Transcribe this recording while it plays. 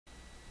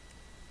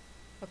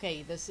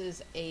Okay, this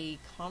is a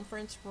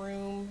conference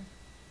room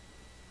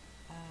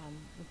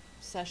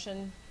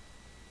session,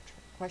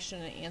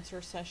 question and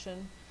answer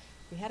session.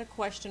 We had a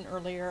question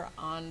earlier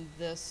on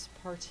this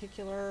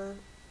particular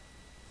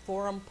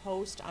forum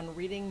post on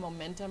reading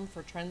momentum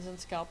for trends in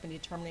scalp and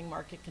determining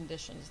market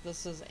conditions.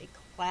 This is a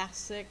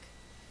classic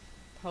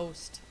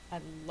post.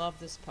 I love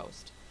this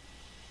post.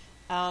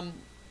 Daryl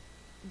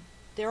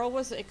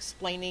was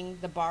explaining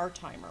the bar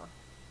timer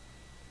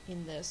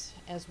in this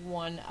as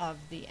one of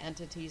the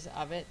entities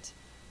of it.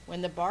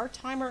 When the bar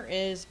timer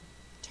is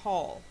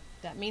tall,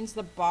 that means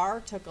the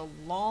bar took a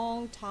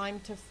long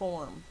time to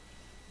form.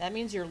 That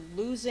means you're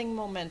losing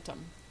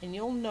momentum. And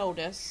you'll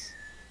notice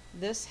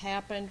this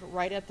happened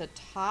right at the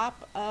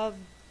top of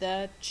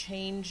the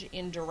change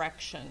in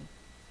direction.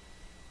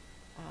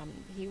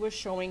 He was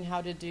showing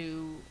how to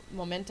do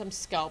momentum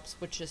scalps,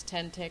 which is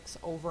 10 ticks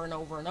over and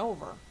over and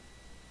over.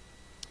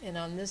 And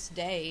on this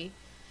day,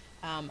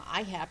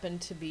 I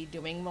happened to be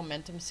doing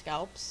momentum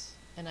scalps,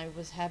 and I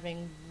was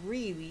having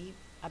really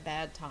a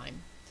bad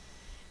time.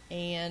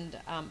 And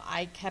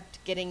I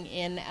kept getting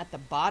in at the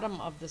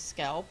bottom of the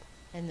scalp,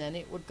 and then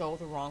it would go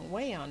the wrong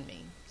way on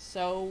me.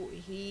 So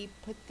he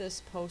put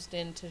this post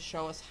in to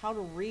show us how to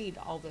read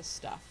all this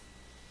stuff.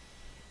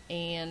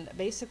 And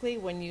basically,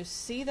 when you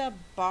see the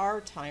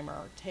bar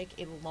timer take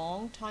a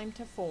long time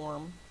to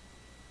form,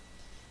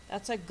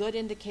 that's a good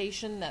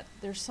indication that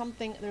there's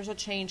a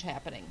change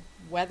happening.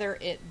 Whether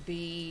it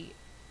be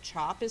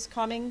chop is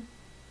coming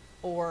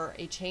or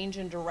a change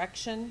in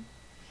direction.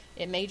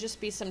 It may just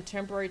be some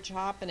temporary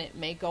chop, and it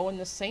may go in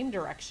the same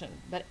direction.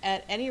 But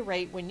at any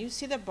rate, when you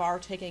see the bar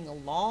taking a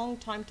long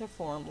time to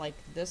form, like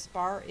this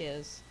bar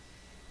is,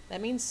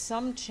 that means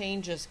some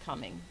change is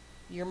coming.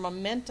 Your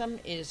momentum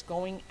is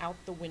going out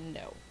the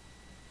window.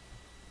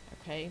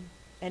 Okay?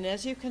 And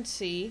as you can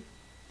see,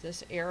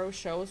 this arrow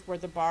shows where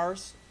the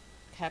bars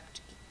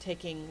kept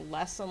taking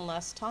less and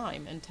less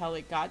time until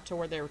it got to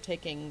where they were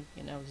taking,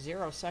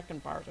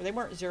 0-second bars. Or they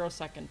weren't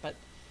 0-second, but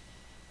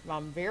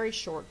very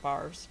short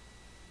bars.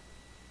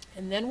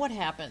 And then what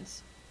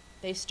happens?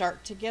 They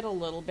start to get a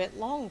little bit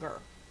longer.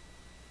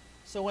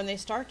 So when they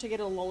start to get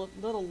a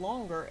little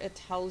longer, it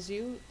tells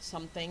you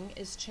something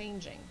is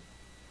changing.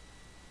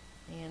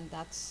 And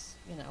that's,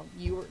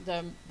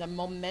 the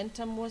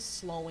momentum was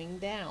slowing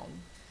down.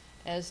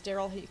 As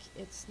Daryl,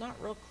 it's not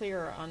real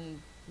clear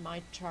on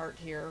my chart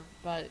here,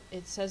 but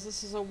it says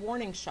this is a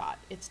warning shot.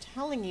 It's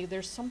telling you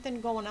there's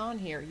something going on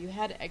here. You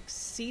had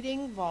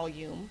exceeding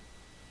volume.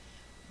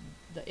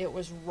 It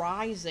was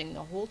rising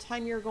the whole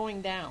time you're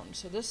going down.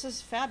 So this is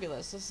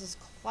fabulous. This is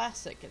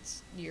classic.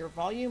 Your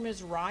volume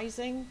is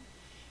rising,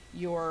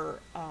 your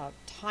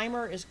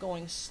timer is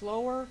going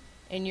slower,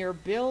 and you're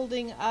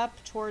building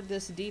up toward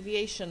this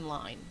deviation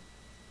line.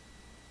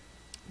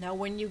 Now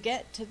when you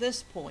get to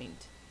this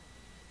point,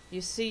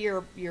 you see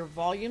your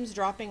volume's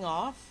dropping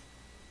off,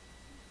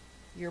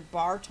 your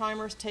bar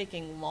timer's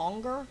taking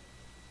longer,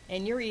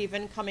 and you're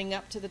even coming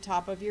up to the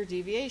top of your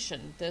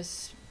deviation.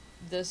 This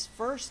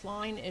first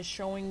line is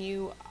showing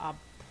you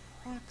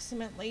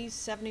approximately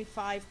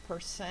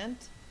 75%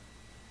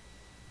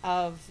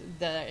 of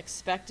the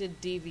expected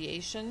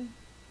deviation.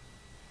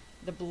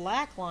 The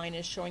black line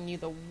is showing you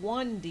the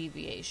one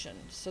deviation,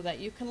 so that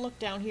you can look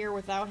down here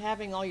without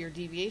having all your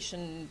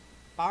deviation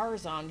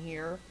bars on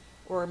here,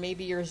 or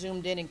maybe you're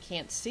zoomed in and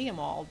can't see them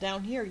all.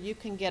 Down here you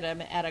can get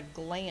them at a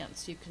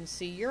glance. You can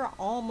see you're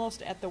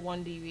almost at the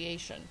one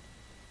deviation.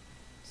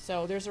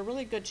 So there's a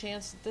really good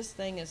chance that this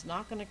thing is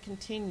not going to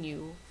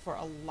continue for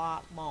a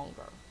lot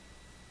longer.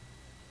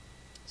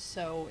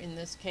 So in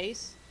this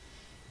case,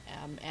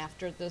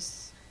 after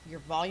this, your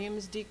volume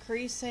is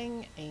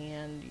decreasing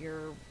and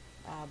your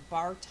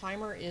bar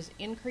timer is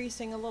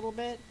increasing a little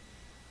bit.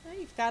 Now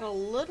you've got a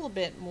little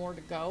bit more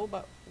to go,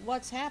 but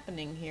what's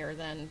happening here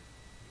then?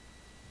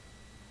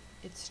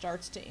 It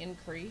starts to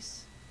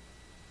increase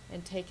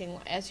and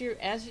as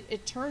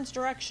it turns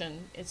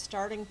direction, it's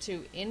starting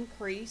to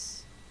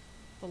increase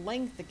the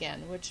length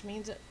again, which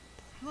means it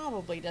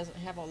probably doesn't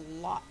have a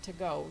lot to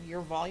go.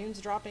 Your volume's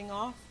dropping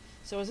off,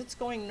 so as it's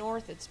going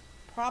north, it's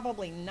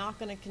probably not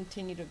going to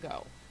continue to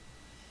go.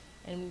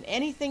 And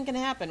anything can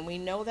happen. We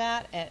know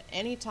that at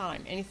any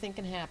time. Anything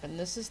can happen.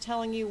 This is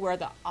telling you where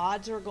the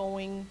odds are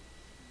going.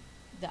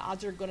 The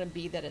odds are going to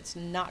be that it's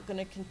not going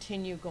to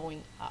continue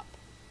going up.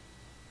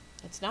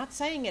 It's not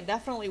saying it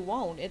definitely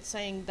won't. It's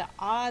saying the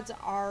odds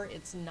are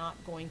it's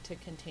not going to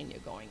continue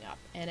going up.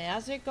 And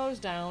as it goes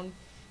down,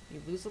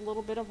 you lose a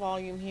little bit of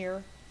volume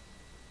here,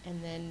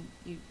 and then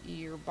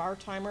your bar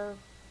timer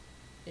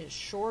is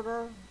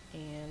shorter,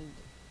 and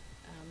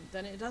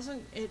then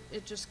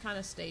it just kind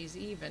of stays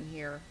even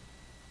here.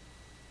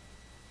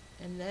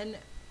 And then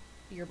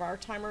your bar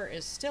timer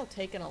is still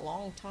taking a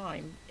long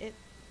time.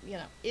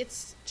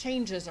 Its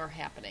changes are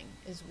happening,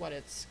 is what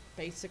it's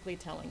basically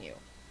telling you.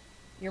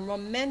 Your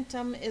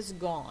momentum is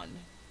gone.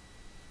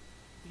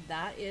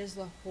 That is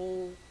the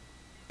whole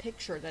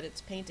picture that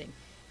it's painting.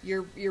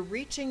 You're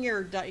reaching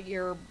your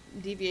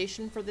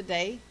deviation for the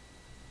day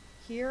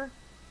here,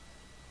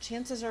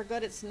 chances are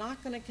good it's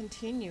not going to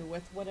continue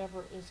with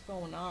whatever is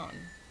going on.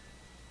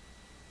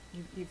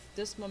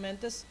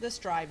 This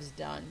drive's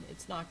done.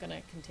 It's not going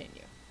to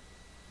continue.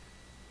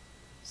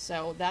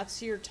 So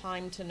that's your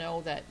time to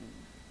know that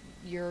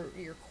your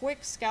quick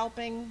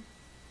scalping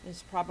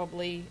is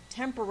probably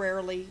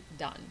temporarily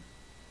done,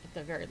 at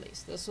the very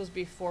least. This was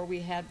before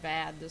we had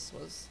VAD. This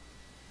was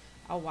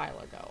a while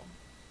ago.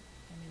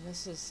 I mean,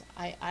 this is,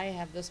 I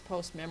have this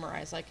post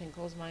memorized. I can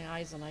close my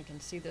eyes and I can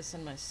see this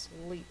in my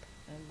sleep.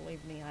 And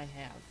believe me, I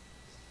have.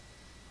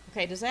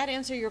 Okay, does that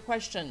answer your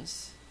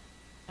questions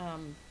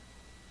on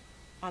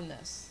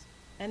this?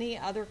 Any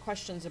other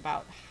questions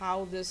about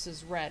how this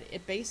is read?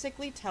 It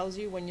basically tells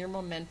you when your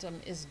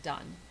momentum is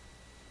done,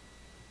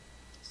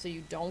 so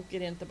you don't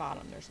get into the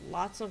bottom. There's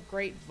lots of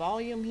great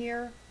volume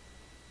here.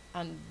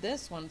 On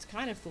this one, it's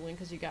kind of fooling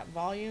because you got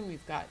volume,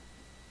 you've got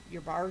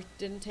your bar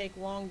didn't take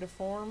long to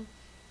form,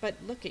 but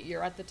look at,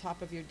 you're at the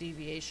top of your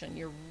deviation.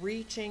 You're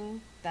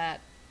reaching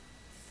that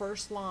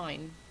first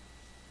line,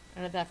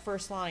 and at that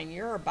first line,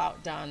 you're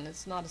about done.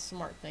 It's not a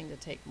smart thing to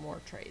take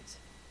more trades.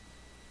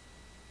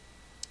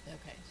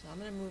 Okay, so I'm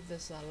going to move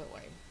this out of the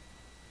way.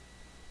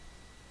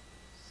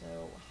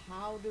 So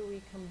how do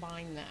we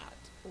combine that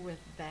with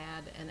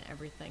VAD and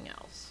everything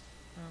else?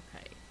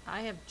 Okay,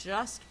 I have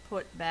just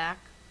put back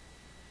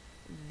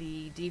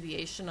the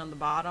deviation on the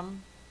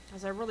bottom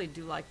because I really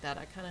do like that.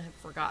 I kind of have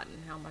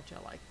forgotten how much I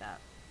like that.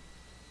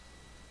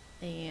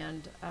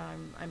 And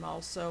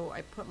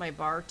I put my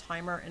bar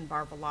timer and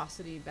bar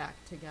velocity back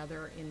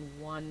together in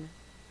one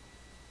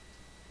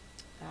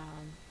let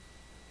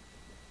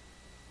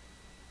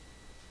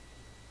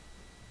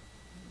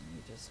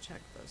me just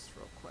check this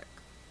real quick,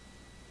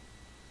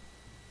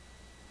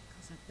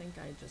 because I think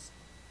I just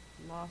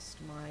lost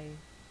my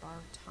bar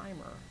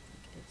timer. I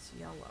think it's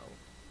yellow.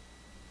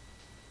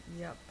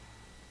 Yep.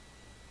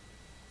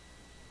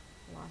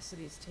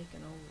 Velocity's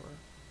taken over.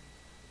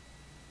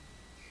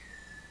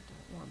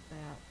 Don't want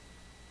that.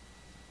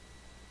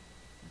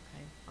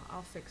 Okay,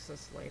 I'll fix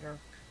this later.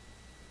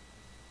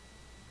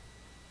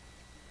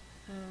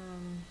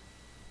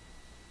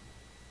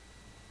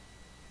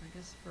 I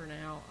guess for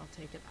now I'll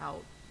take it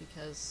out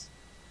because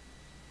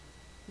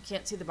you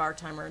can't see the bar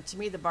timer, and to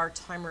me the bar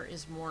timer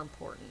is more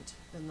important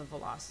than the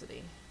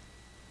velocity.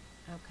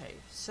 Okay,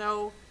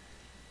 so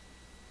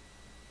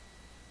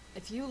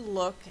if you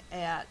look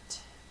at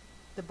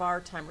the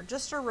bar timer,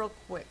 just a real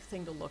quick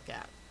thing to look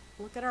at.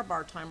 Look at our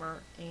bar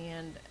timer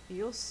and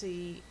you'll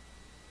see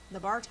the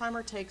bar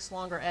timer takes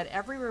longer at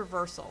every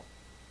reversal.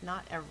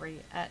 Not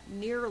every, at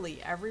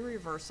nearly every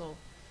reversal,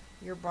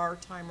 your bar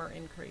timer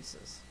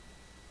increases.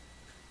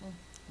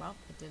 Well,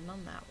 it didn't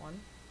on that one.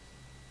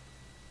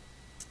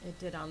 It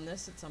did on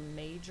this. It's a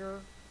major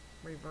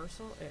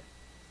reversal.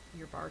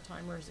 Your bar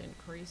timer is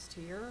increased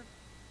here.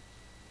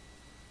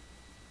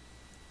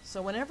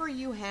 So whenever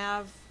you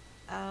have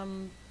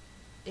an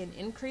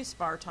increased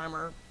bar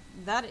timer,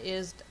 that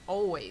is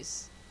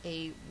always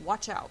a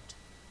watch out.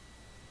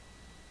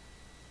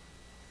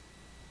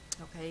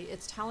 Okay,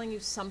 it's telling you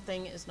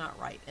something is not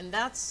right. And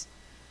that's,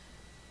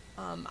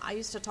 I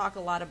used to talk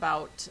a lot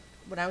about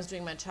when I was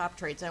doing my chop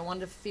trades, I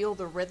wanted to feel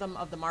the rhythm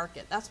of the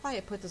market. That's why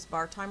I put this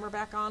bar timer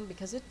back on,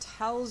 because it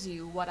tells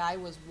you what I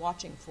was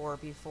watching for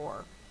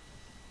before.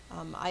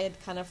 I had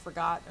kind of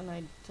forgot, and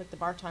I took the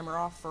bar timer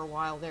off for a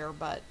while there,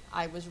 but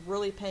I was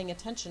really paying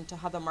attention to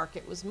how the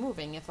market was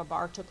moving. If a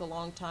bar took a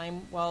long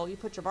time, well, you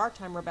put your bar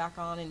timer back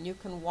on and you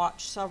can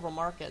watch several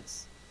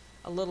markets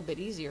a little bit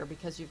easier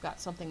because you've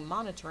got something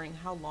monitoring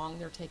how long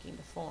they're taking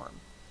to form.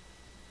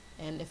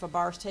 And if a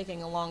bar's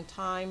taking a long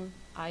time,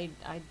 I'm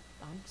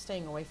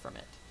staying away from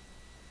it.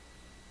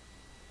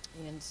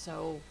 And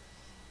so,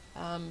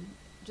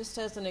 just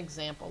as an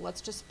example, let's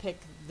just pick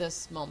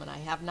this moment. I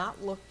have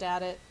not looked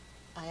at it.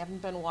 I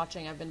haven't been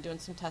watching. I've been doing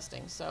some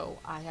testing, so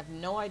I have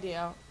no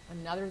idea,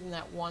 other than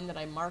that one that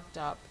I marked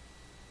up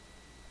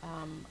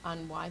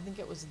on why, I think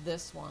it was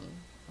this one,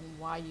 on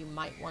why you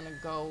might want to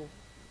go,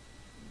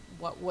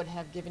 what would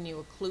have given you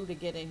a clue to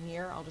get in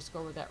here. I'll just go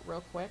over that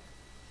real quick.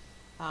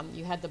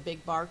 You had the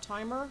big bar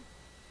timer.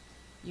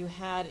 You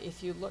had,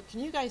 if you look,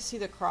 can you guys see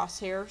the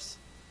crosshairs?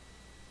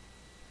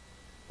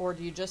 Or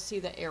do you just see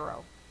the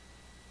arrow?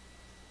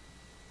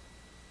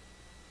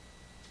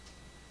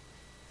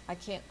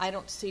 I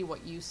don't see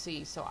what you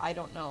see, so I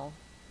don't know.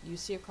 You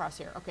see a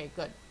crosshair. Okay,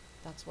 good.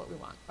 That's what we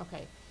want.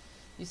 Okay.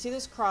 You see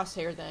this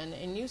crosshair then,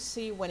 and you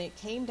see when it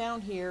came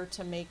down here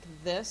to make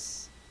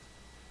this,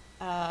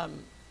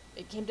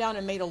 it came down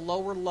and made a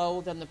lower low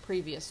than the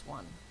previous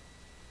one.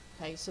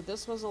 Okay, so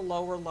this was a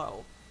lower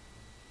low.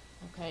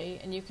 Okay,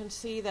 and you can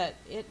see that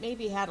it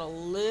maybe had a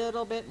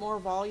little bit more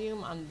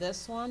volume on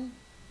this one,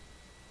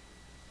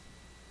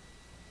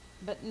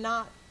 but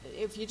not,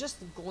 if you just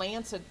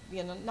glance at,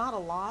 not a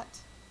lot.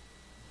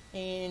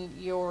 And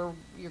your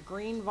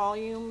green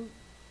volume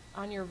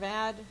on your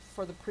VAD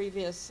for the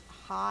previous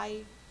high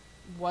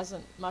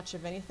wasn't much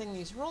of anything.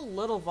 These real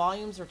little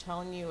volumes are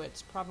telling you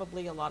it's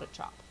probably a lot of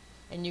chop.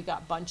 And you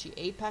got bunchy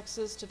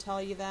apexes to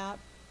tell you that.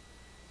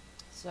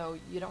 So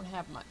you don't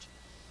have much.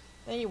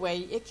 Anyway,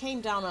 it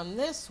came down on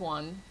this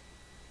one,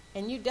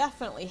 and you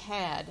definitely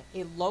had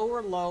a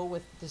lower low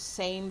with the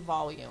same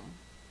volume.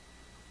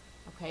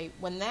 Okay,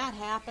 when that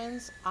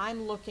happens,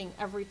 I'm looking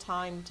every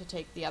time to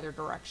take the other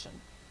direction.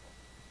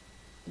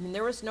 I mean,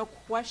 there was no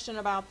question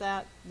about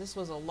that. This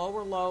was a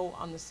lower low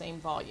on the same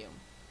volume.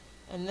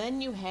 And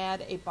then you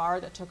had a bar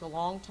that took a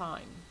long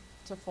time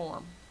to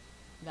form.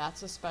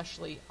 That's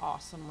especially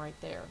awesome right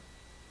there.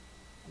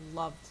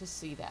 Love to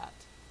see that.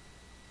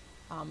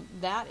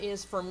 That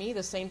is, for me,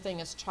 the same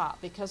thing as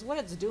chop, because what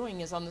it's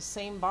doing is on the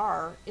same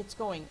bar, it's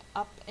going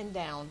up and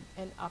down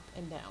and up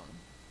and down.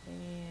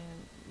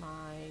 And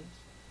my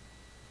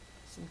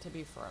seem to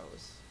be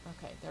froze.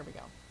 Okay, there we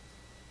go.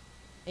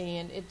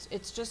 And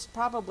it's just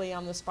probably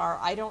on this bar.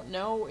 I don't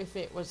know if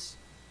it was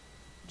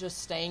just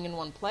staying in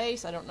one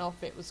place. I don't know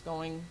if it was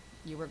going,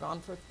 you were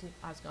gone for,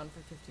 I was gone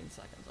for 15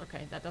 seconds.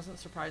 Okay, that doesn't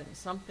surprise me.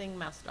 Something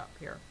messed up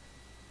here.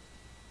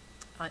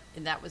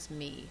 And that was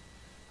me,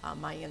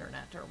 my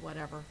internet or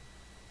whatever,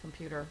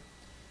 computer.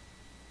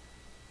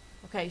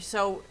 Okay,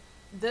 so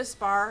this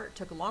bar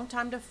took a long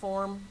time to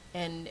form,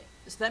 and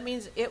so that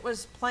means it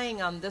was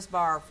playing on this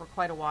bar for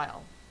quite a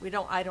while.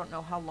 I don't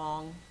know how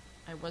long.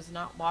 I was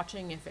not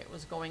watching if it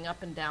was going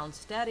up and down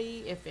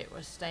steady, if it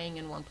was staying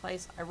in one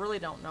place. I really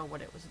don't know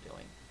what it was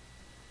doing.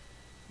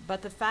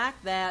 But the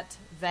fact that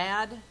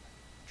VAD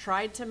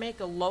tried to make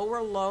a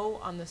lower low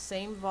on the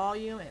same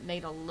volume, it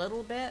made a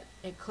little bit,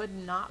 it could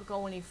not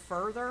go any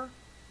further.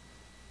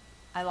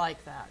 I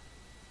like that.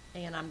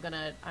 And I'm going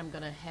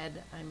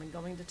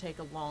to take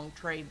a long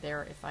trade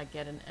there if I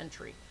get an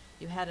entry.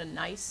 You had a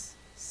nice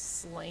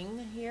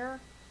sling here.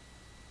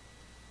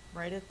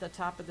 Right at the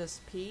top of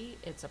this P,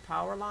 it's a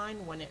power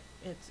line. When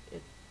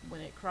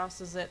it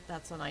crosses it,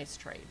 that's a nice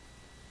trade.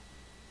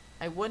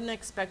 I wouldn't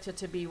expect it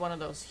to be one of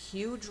those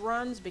huge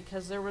runs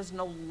because there was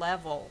no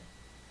level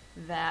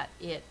that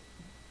it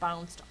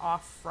bounced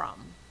off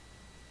from.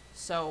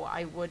 So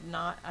I would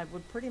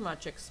pretty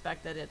much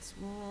expect that it's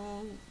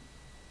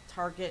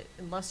target,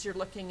 unless you're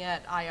looking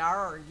at IR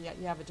or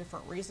you have a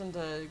different reason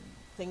to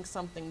think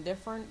something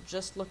different.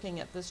 Just looking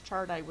at this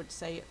chart, I would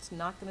say it's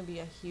not going to be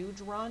a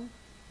huge run,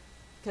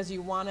 because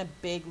you want a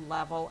big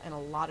level and a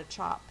lot of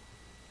chop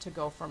to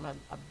go from a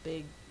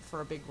big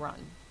run.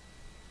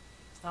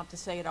 Not to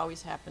say it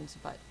always happens,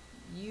 but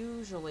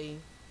usually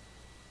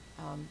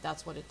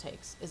that's what it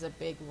takes, is a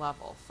big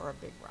level for a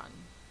big run.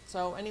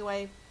 So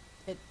anyway,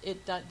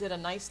 it did a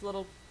nice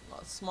little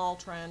small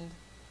trend,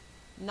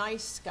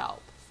 nice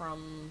scalp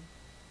from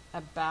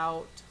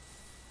about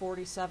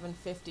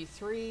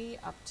 47.53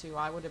 up to,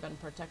 I would have been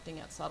protecting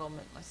at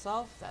settlement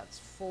myself.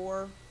 That's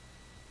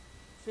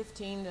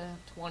 15 to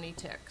 20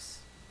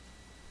 ticks,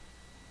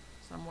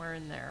 somewhere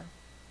in there.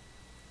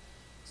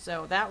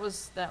 So that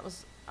was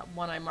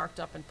one I marked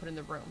up and put in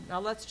the room. Now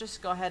let's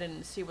just go ahead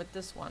and see what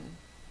this one.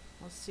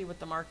 Let's see what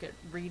the market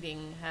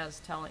reading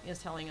is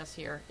telling us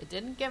here. It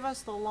didn't give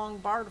us the long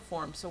bar to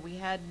form, so we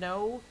had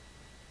no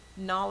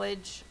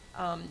knowledge.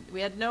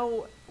 We had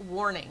no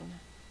warning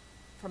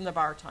from the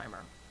bar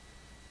timer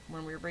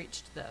when we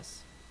reached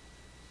this.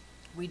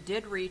 We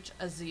did reach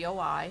a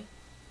ZOI.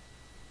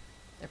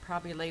 They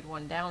probably laid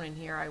one down in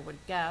here, I would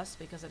guess,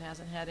 because it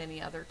hasn't had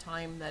any other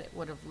time that it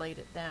would have laid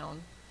it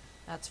down.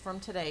 That's from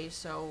today,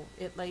 so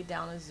it laid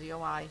down a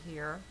ZOI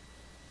here.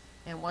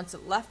 And once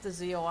it left the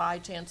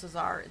ZOI, chances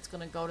are it's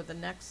going to go to the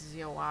next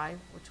ZOI,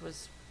 which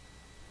was,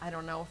 I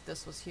don't know if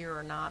this was here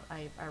or not.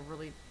 I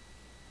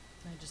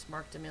just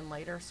marked them in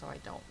later, so I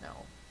don't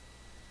know.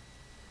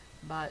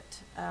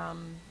 But,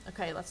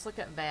 okay, let's look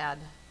at VAD.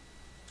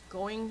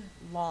 Going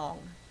long.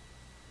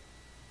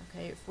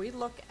 Okay, if we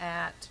look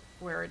at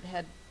where it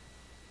had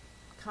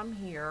come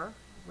here,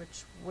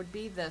 which would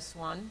be this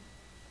one,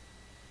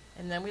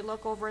 and then we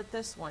look over at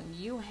this one,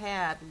 you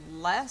had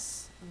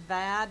less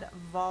VAD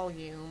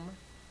volume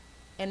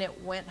and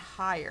it went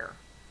higher.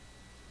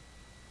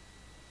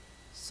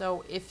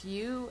 So if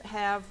you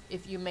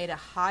made a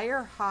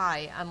higher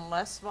high on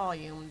less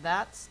volume,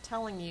 that's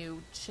telling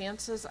you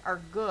chances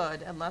are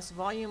good, unless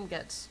volume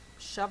gets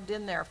shoved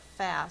in there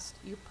fast,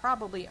 you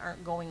probably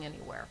aren't going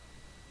anywhere.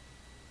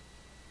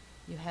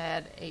 You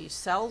had a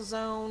sell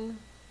zone.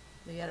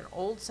 You had an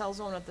old sell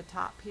zone at the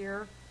top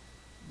here.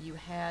 You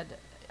had,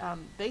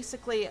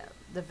 basically,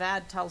 the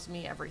VAD tells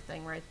me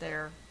everything right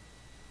there.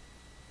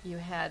 You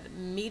had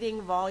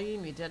meeting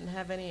volume. You didn't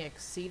have any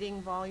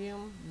exceeding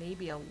volume.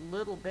 Maybe a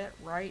little bit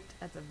right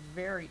at the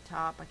very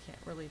top. I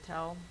can't really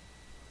tell.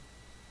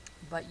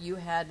 But you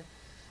had,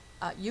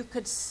 you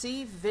could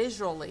see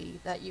visually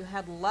that you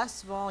had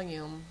less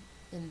volume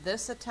in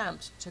this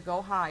attempt to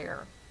go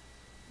higher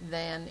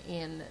than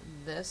in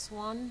this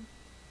one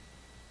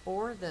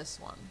or this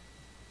one.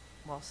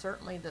 Well,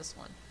 certainly this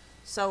one.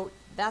 So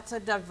that's a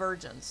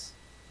divergence.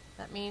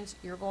 That means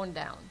you're going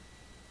down.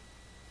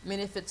 I mean,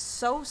 if it's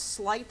so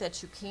slight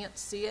that you can't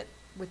see it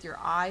with your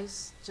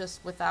eyes,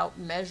 just without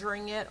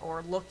measuring it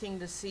or looking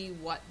to see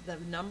what the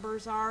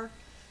numbers are,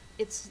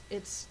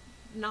 it's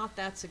not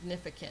that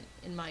significant,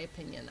 in my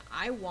opinion.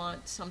 I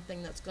want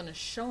something that's going to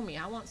show me.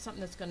 I want something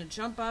that's going to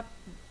jump up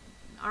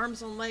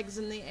arms and legs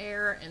in the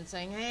air and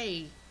saying,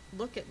 hey,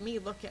 look at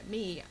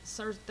me,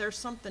 so there's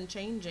something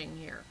changing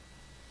here.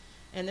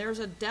 And there's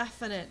a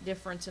definite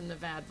difference in the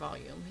VAD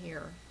volume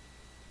here.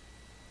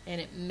 And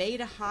it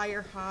made a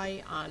higher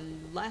high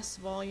on less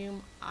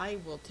volume. I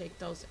will take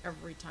those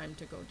every time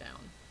to go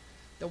down.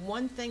 The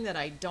one thing that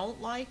I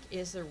don't like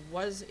is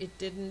it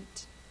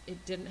didn't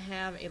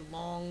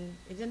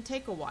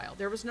take a while.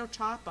 There was no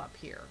chop up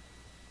here.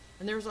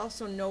 And there was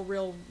also no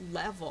real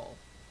level.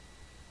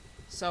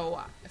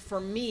 So for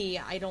me,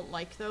 I don't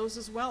like those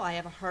as well. I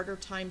have a harder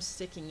time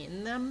sticking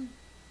in them.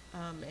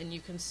 And you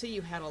can see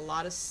you had a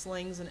lot of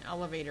slings and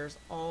elevators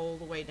all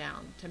the way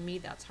down. To me,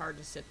 that's hard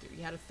to sit through.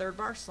 You had a third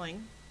bar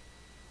sling,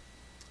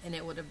 and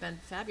it would have been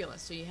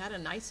fabulous. So you had a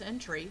nice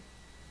entry.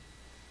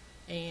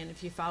 And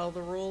if you follow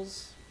the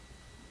rules,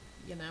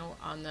 you know,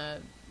 on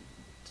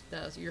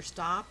your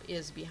stop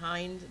is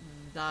behind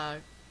the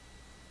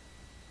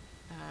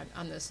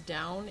on this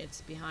down,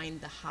 it's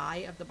behind the high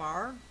of the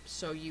bar,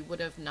 so you would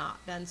have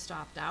not been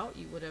stopped out,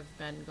 you would have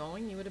been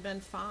going, you would have been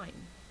fine.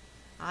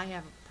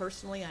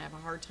 Personally, I have a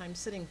hard time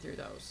sitting through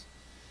those.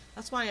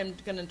 That's why I'm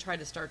going to try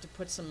to start to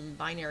put some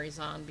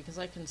binaries on, because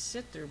I can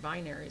sit through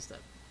binaries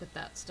with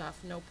that stuff,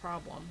 no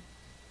problem.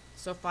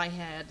 So if I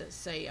had,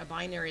 say, a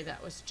binary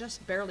that was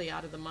just barely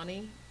out of the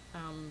money,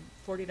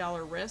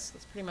 $40 risk,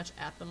 that's pretty much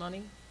at the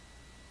money,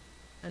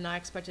 and I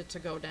expect it to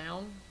go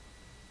down,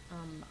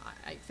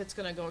 if it's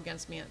going to go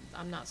against me,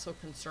 I'm not so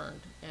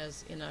concerned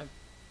as in a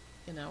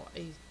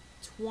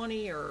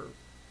 20 or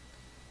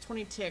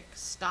 20 tick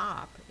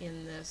stop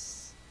in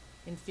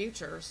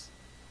futures.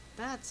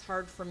 That's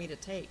hard for me to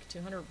take.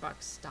 $200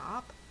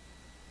 stop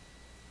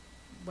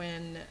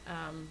when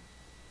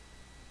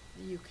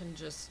you can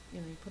just,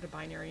 you put a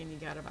binary and you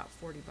got about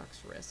 $40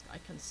 risk. I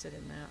can sit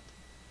in that.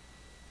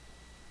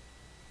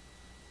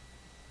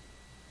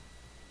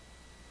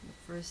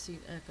 For a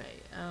seat, okay.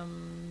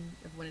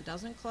 When it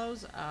doesn't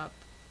close up,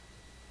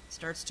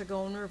 starts to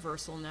go in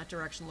reversal in that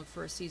direction, look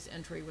for a seize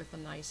entry with a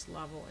nice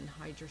level and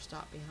hide your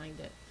stop behind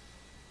it.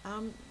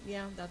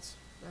 Yeah, that's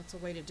a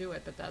way to do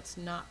it, but that's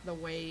not the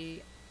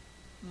way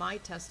my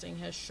testing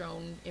has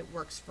shown it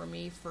works for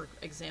me. For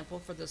example,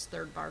 for this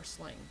third bar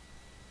sling,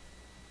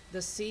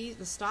 the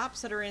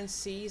stops that are in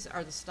C's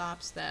are the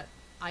stops that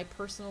I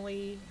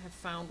personally have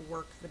found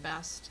work the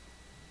best.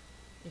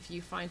 If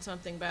you find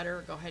something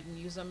better, go ahead and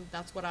use them.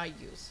 That's what I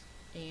use.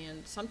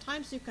 And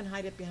sometimes you can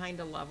hide it behind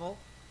a level,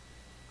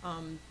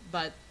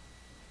 but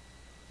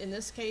in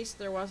this case,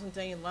 there wasn't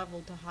any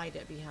level to hide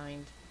it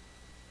behind.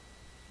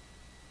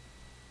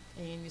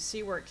 And you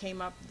see where it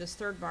came up, this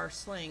third bar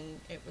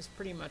sling, it was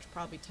pretty much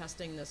probably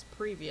testing this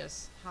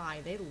previous high.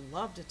 They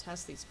love to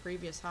test these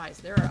previous highs.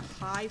 They're a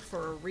high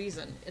for a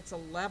reason. It's a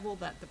level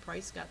that the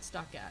price got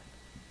stuck at.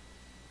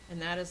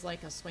 And that is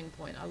like a swing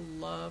point. I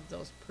love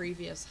those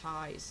previous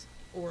highs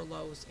or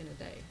lows in a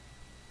day.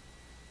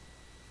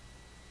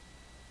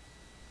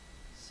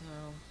 So,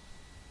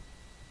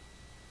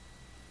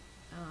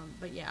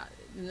 but yeah,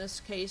 in this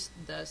case,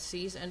 the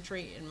C's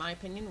entry, in my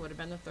opinion, would have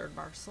been the third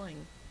bar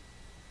sling.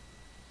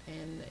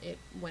 And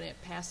when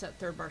it passed that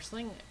third bar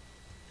sling,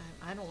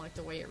 I don't like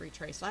the way it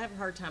retraced. I have a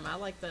hard time. I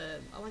like the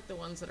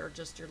ones that are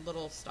just your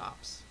little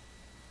stops,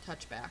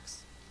 touchbacks.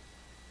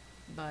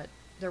 But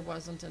there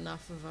wasn't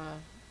enough of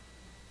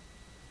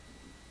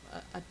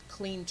a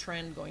clean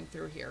trend going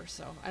through here,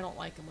 so I don't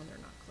like them when they're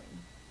not clean.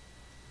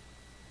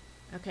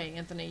 Okay,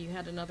 Anthony, you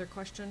had another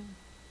question?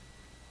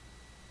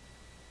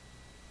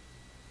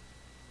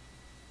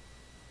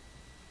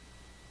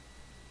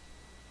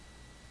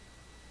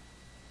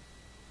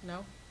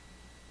 No?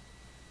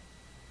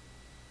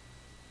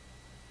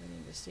 I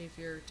need to see if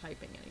you're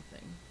typing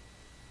anything.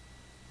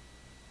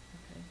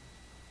 Okay.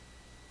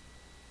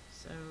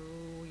 So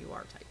you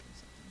are typing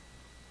something.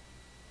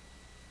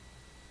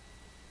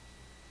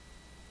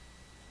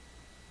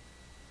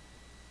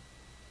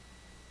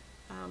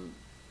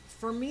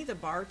 For me, the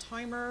bar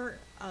timer,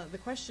 the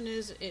question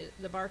is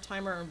the bar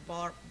timer and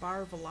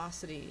bar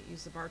velocity,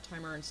 use the bar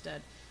timer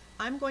instead.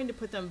 I'm going to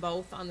put them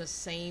both on the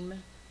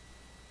same,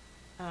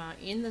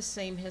 in the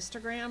same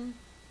histogram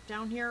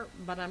down here,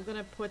 but I'm going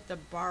to put the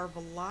bar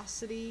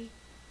velocity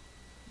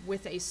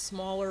with a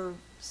smaller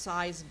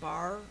size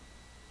bar,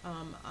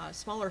 a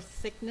smaller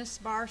thickness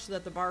bar, so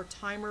that the bar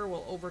timer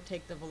will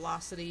overtake the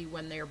velocity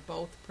when they're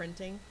both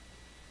printing.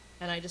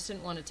 And I just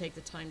didn't want to take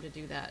the time to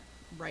do that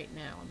right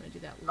now. I'm going to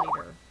do that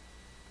later.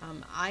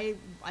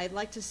 I'd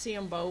like to see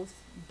them both,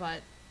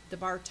 but the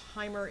bar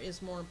timer is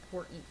more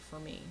important for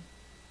me.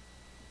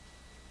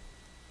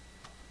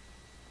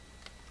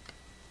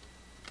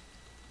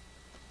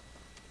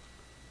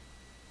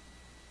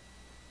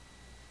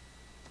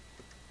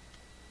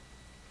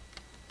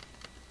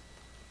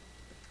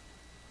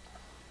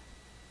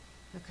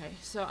 Okay,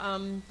 so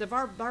the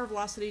bar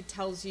velocity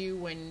tells you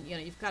when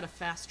you've got a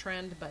fast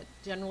trend, but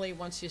generally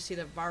once you see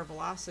the bar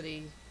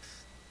velocity,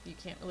 you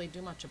can't really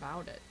do much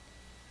about it.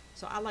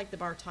 So I like the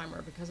bar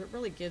timer because it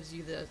really gives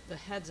you the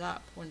heads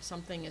up when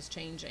something is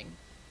changing.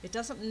 It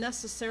doesn't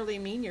necessarily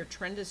mean your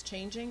trend is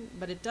changing,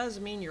 but it does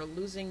mean you're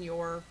losing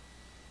your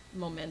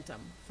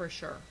momentum for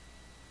sure.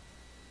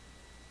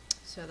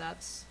 So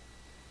that's,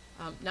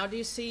 now do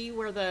you see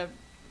where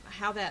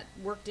how that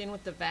worked in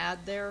with the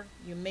VAD there?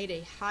 You made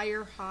a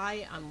higher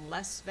high on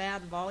less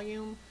VAD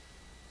volume,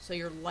 so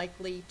you're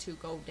likely to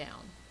go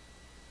down.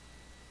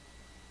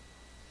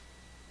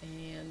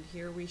 And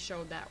here we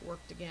showed that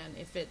worked again.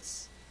 If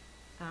it's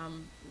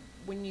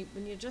when you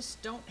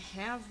just don't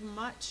have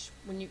much,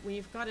 when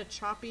you've got a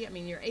choppy, I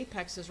mean your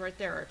apexes right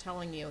there are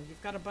telling you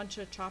you've got a bunch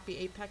of choppy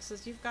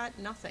apexes, you've got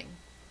nothing.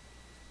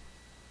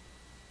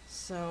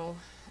 So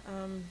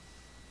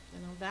you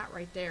know, that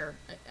right there,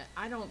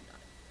 I don't,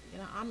 you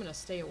know, I'm gonna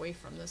stay away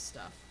from this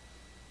stuff.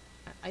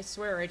 I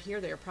swear right here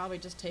they're probably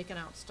just taking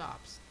out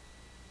stops.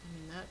 I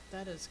mean,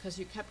 that is because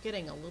you kept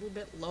getting a little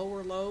bit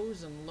lower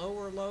lows and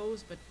lower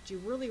lows, but you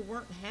really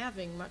weren't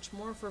having much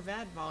more for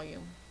VAD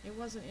volume. It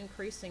wasn't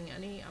increasing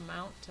any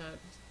amount to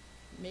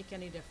make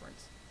any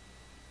difference.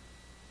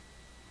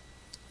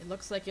 It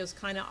looks like it was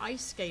kind of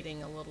ice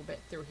skating a little bit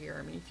through here.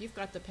 I mean, if you've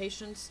got the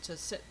patience to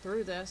sit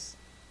through this,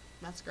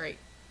 that's great.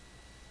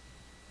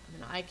 I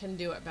mean, I can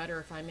do it better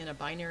if I'm in a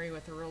binary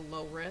with a real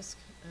low risk,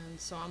 and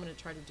so I'm going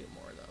to try to do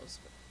more of those.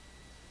 But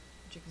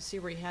you can see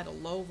we had a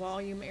low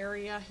volume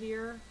area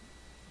here,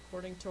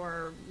 according to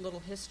our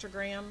little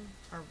histogram,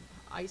 our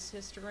ice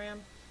histogram,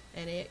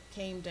 and it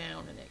came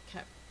down and it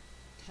kept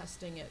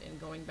testing it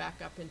and going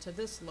back up into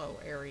this low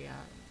area.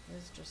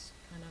 It's just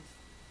kind of,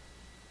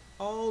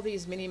 all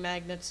these mini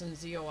magnets and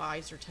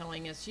ZOIs are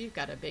telling us you've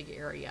got a big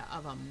area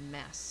of a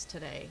mess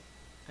today.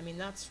 I mean,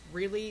 that's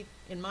really,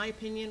 in my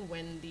opinion,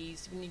 when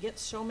you get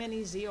so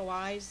many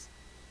ZOIs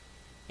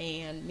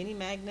and mini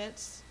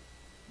magnets,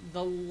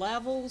 the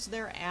levels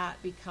they're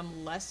at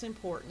become less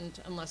important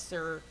unless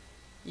they're,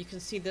 you can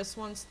see this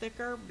one's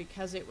thicker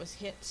because it was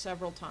hit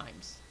several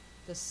times.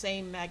 The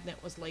same magnet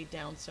was laid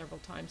down several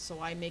times,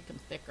 so I make them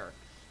thicker.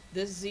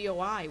 This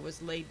ZOI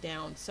was laid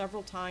down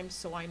several times,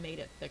 so I made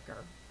it thicker.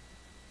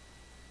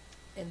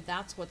 And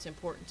that's what's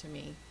important to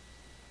me.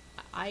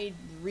 I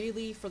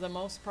really, for the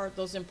most part,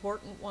 those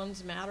important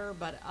ones matter,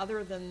 but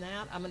other than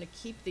that, I'm going to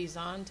keep these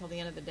on till the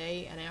end of the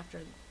day, and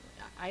after,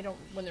 I don't,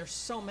 when there's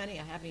so many,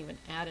 I haven't even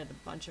added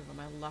a bunch of them.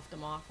 I left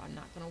them off. I'm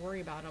not going to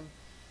worry about them.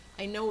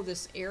 I know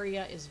this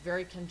area is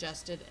very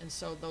congested, and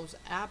so those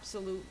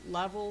absolute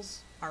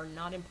levels are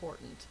not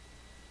important.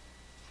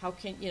 How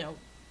can, you know,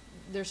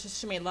 there's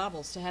just too many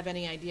levels to have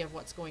any idea of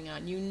what's going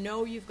on. You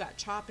know you've got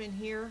chop in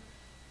here,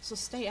 so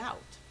stay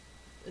out.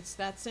 It's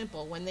that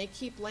simple. When they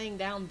keep laying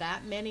down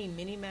that many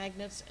mini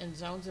magnets and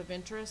zones of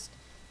interest,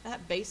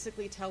 that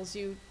basically tells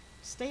you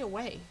stay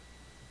away.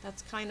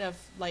 That's kind of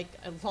like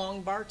a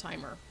long bar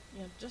timer.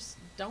 You know, just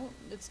don't,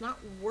 it's not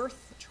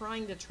worth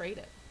trying to trade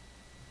it.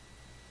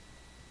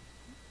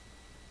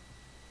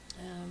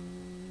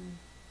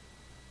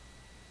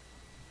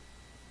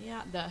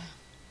 Yeah,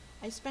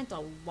 I spent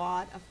a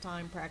lot of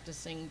time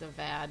practicing the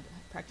VAD,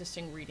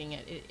 practicing reading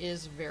it. It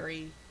is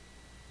very,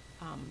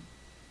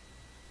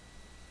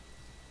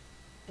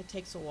 it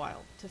takes a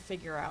while to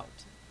figure out.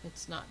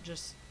 It's not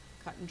just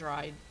cut and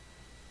dried.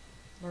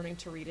 Learning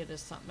to read it is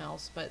something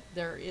else, but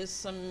there is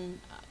some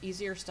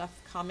easier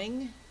stuff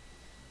coming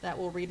that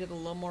will read it a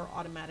little more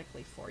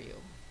automatically for you.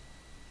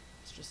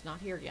 It's just not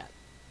here yet.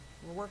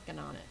 We're working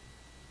on it.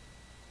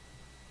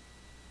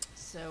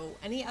 So,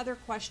 any other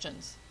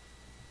questions?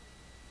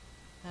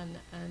 And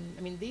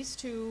I mean, these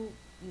two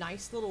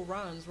nice little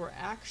runs were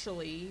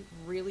actually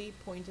really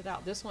pointed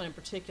out. This one in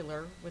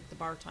particular with the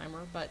bar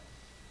timer, but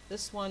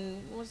this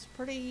one was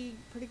pretty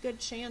good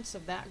chance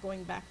of that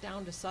going back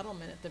down to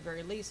settlement at the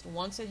very least.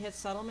 Once it hit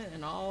settlement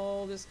and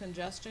all this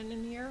congestion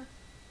in here,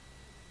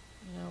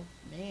 you know,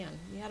 man,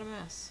 you had a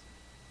mess.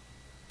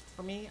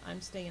 For me,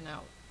 I'm staying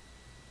out.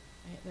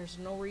 There's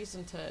no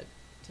reason to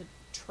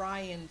try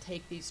and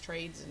take these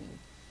trades and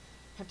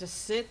have to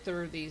sit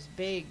through these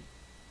big,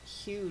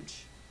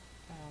 huge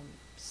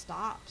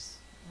stops.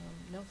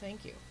 No,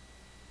 thank you.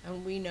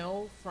 And we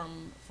know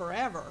from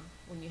forever,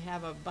 when you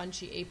have a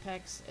bunchy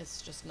apex,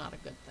 it's just not a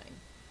good thing.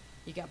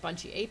 You got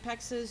bunchy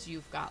apexes,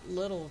 you've got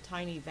little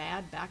tiny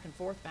VAD back and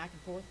forth, back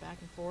and forth, back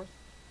and forth.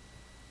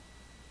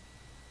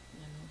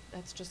 You know,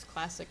 that's just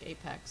classic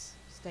apex.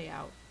 Stay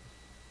out.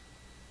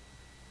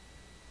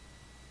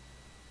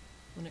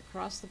 When it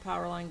crossed the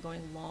power line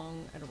going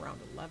long at around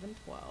 11:12,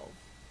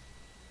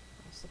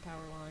 crossed the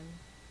power line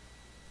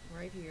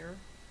right here.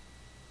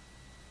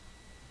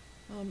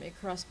 It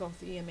crossed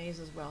both EMAs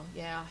as well.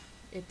 Yeah,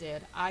 it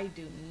did. I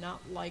do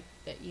not like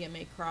the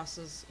EMA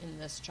crosses in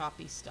this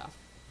choppy stuff.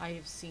 I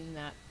have seen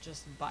that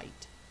just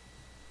bite.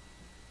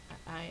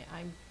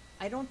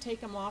 I don't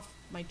take them off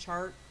my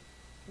chart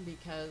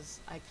because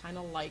I kind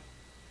of like,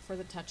 for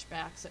the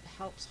touchbacks, it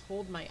helps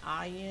hold my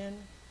eye in.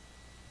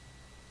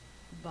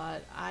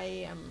 But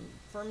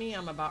for me,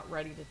 I'm about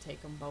ready to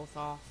take them both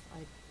off. I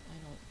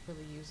don't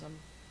really use them.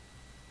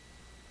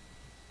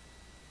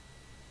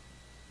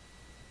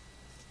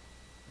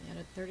 You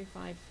added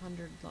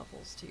 3,500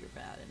 levels to your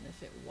VAD, and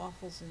if it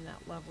waffles in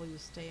that level, you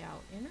stay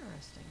out.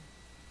 Interesting.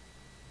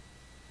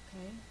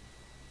 Okay.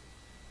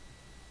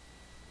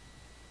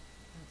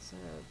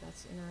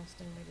 That's an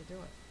interesting way to do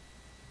it.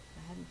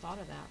 I hadn't thought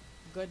of that.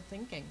 Good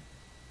thinking.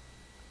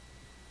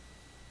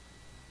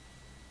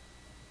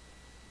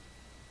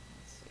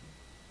 Let's see.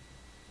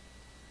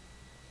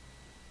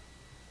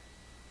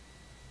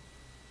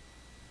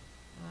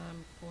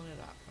 I'm pulling it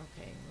up.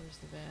 Okay, where's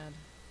the VAD?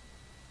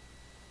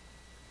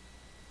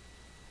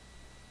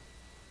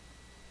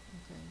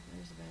 Okay,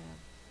 there's the VAD.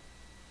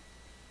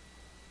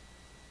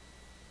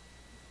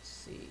 Let's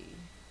see.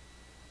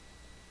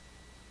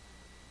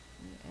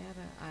 Add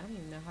a, I don't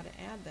even know how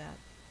to add that.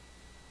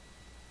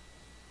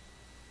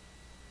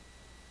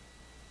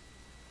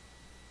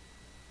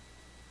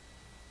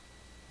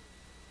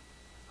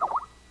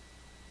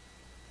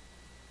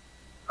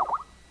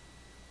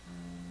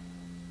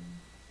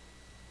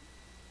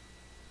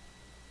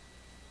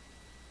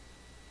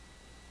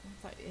 I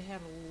thought it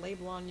had a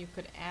label on you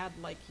could add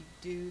like you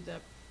do the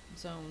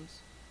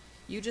zones.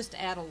 You just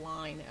add a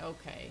line.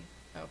 Okay,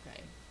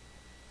 okay.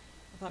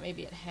 I thought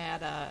maybe it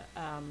had a,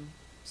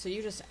 so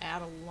you just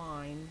add a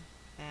line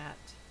at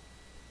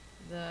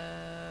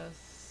the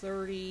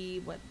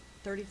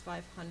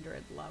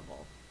 3,500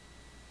 level.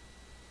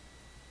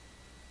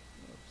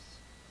 Oops.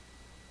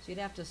 So you'd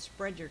have to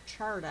spread your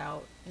chart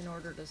out in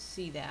order to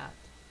see that.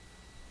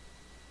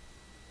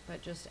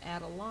 But just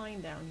add a line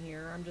down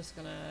here. I'm just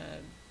gonna,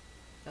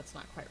 that's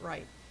not quite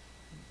right.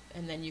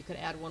 And then you could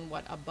add one,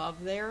 what,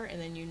 above there,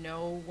 and then you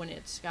know when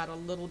it's got a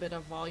little bit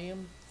of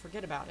volume,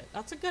 forget about it.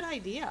 That's a good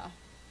idea.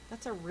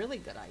 That's a really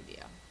good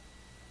idea.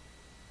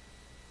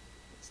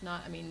 It's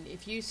not, I mean,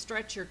 if you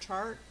stretch your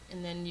chart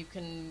and then you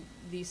can,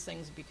 these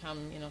things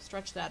become, you know,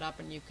 stretch that up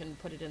and you can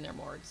put it in there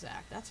more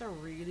exact. That's a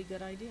really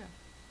good idea.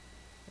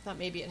 I thought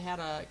maybe it had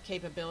a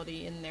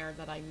capability in there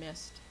that I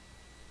missed.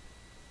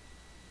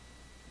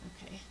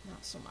 Okay,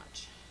 not so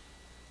much.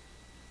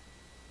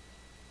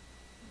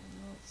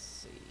 Let's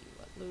see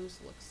what Lou's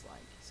looks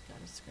like. He's got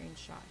a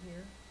screenshot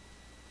here.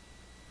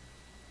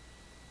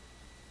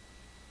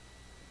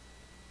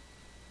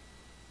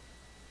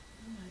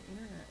 My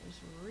internet is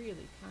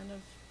really kind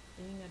of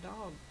being a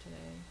dog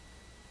today.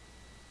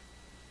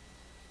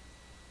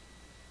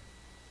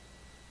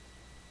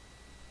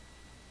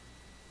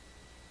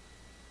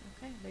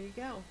 Okay, there you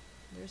go.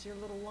 There's your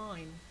little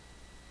line.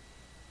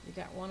 You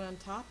got one on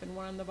top and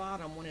one on the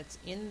bottom. When it's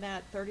in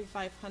that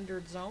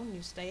 3,500 zone,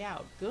 you stay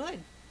out.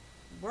 Good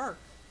work,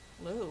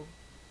 Lou.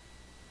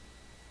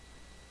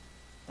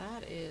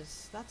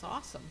 That's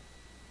awesome.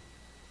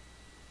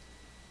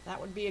 That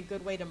would be a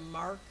good way to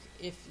mark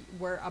if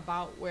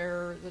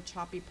where the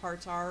choppy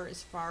parts are,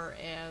 as far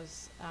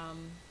as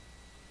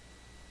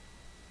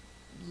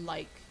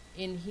like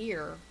in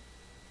here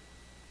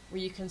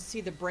where you can see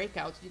the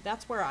breakouts.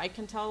 That's where I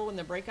can tell when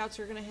the breakouts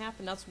are going to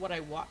happen. That's what I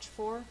watch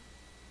for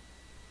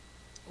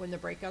when the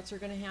breakouts are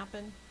going to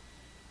happen,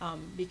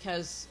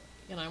 because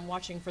you know I'm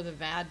watching for the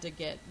VAD to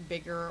get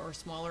bigger or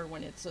smaller.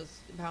 When it's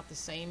about the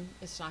same,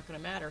 it's not going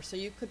to matter. So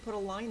you could put a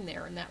line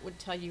there, and that would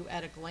tell you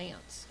at a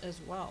glance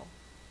as well.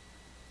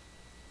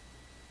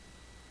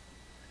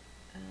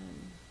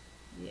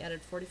 You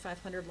added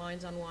 4,500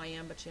 lines on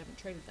YM, but you haven't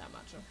traded that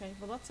much. Okay,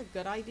 well that's a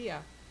good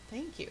idea.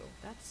 Thank you.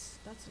 That's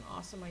an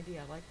awesome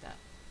idea. I like that.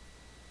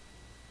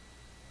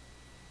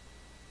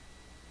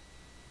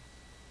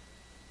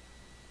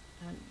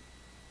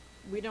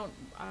 We don't.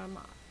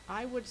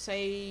 I would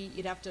say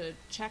you'd have to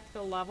check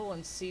the level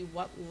and see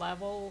what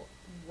level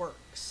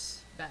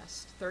works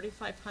best.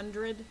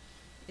 3,500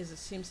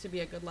 seems to be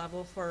a good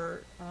level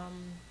for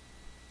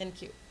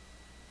NQ.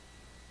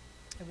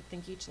 I would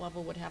think each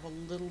level would have a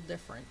little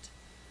different.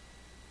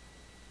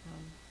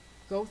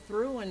 Go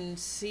through and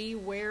see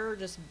where,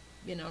 just,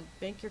 you know,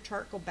 bank your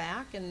chart, go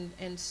back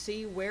and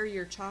see where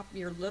your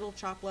little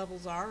chop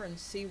levels are and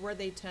see where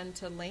they tend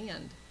to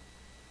land.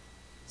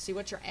 See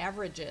what your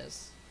average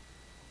is.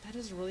 That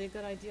is really a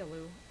good idea,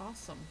 Lou.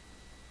 Awesome.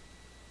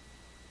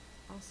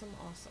 Awesome,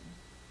 awesome.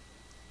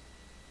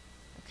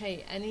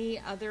 Okay, any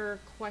other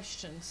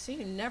questions? See,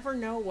 you never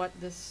know what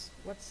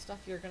stuff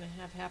you're going to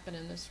have happen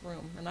in this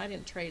room. And I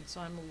didn't trade,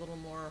 so I'm a little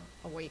more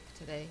awake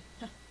today.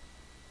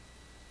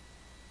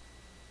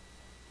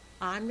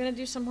 I'm going to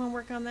do some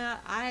homework on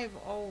that. I've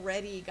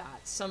already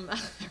got some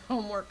other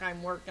homework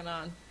I'm working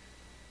on.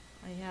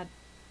 I had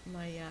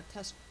my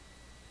test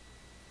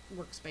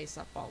workspace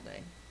up all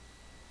day.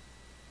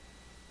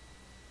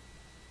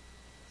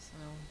 So,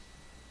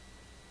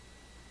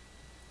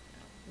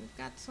 yeah, we've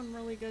got some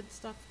really good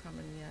stuff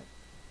coming yet.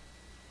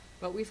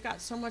 But we've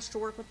got so much to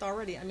work with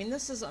already. I mean,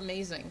 this is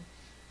amazing.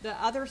 The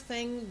other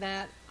thing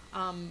that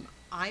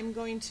I'm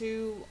going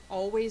to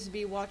always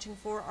be watching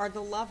for are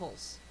the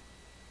levels.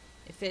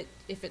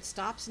 If it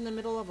stops in the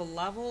middle of a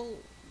level,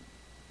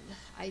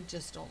 I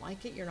just don't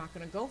like it. You're not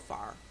going to go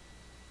far.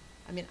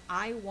 I mean,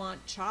 I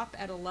want chop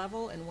at a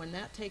level, and when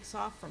that takes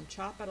off from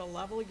chop at a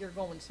level, you're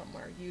going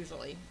somewhere,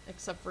 usually.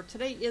 Except for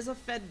today is a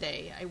Fed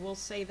day. I will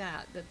say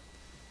that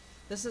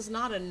this is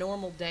not a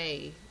normal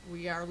day.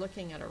 We are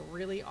looking at a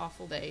really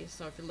awful day.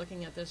 So if you're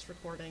looking at this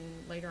recording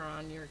later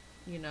on,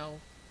 you know,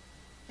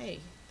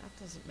 hey, that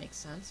doesn't make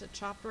sense. It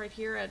chopped right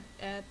here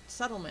at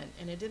settlement,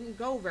 and it didn't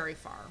go very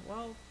far.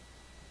 Well,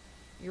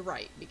 you're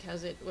right,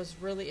 because it was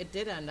really, it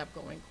did end up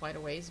going quite a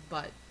ways,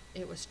 but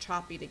it was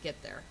choppy to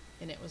get there,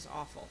 and it was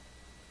awful.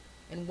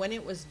 And when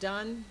it was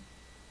done,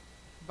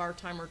 Bar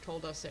Timer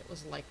told us it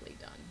was likely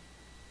done.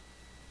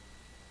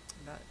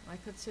 But I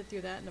could sit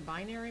through that in a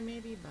binary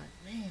maybe, but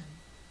man,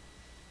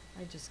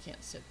 I just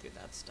can't sit through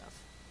that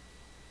stuff.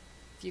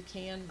 If you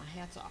can, my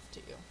hat's off to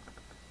you.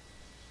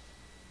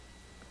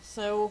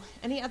 So,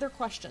 any other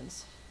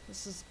questions?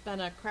 This has been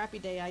a crappy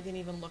day. I didn't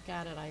even look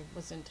at it. I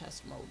was in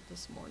test mode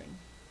this morning,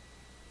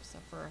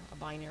 except for a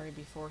binary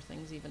before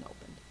things even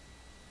opened.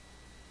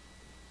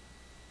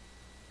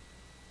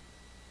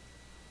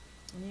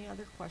 Any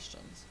other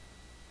questions?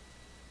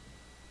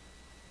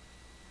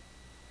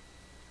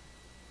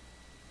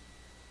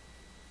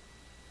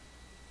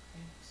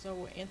 Okay.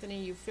 So,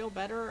 Anthony, you feel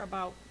better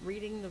about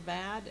reading the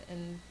VAD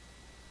and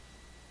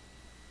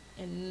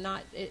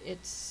not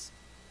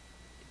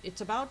it's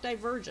about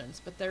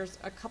divergence, but there's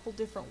a couple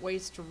different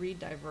ways to read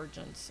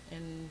divergence,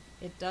 and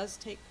it does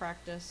take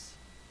practice.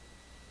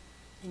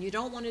 And you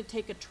don't want to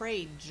take a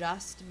trade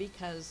just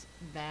because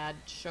VAD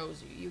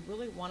shows you. You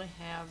really want to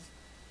have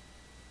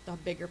the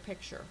bigger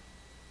picture.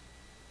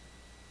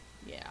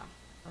 Yeah,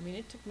 I mean,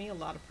 it took me a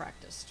lot of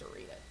practice to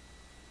read it.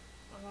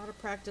 A lot of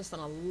practice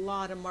and a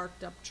lot of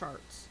marked up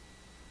charts.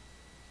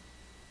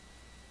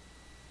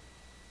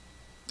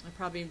 I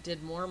probably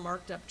did more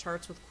marked up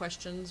charts with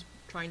questions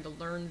trying to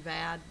learn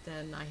VAD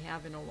than I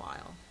have in a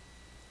while.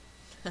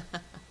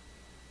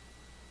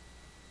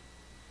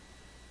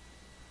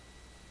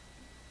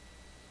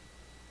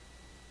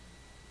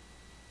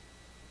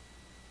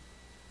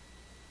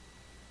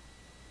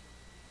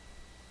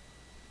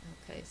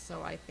 Okay,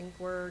 so I think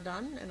we're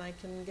done, and I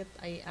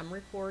am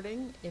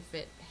recording. If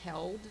it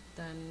held,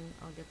 then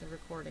I'll get the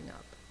recording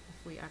up.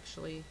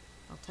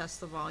 I'll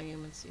test the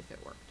volume and see if it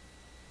worked.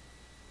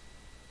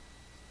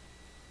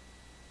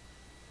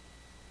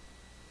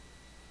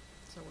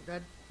 So we're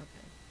good?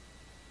 Okay.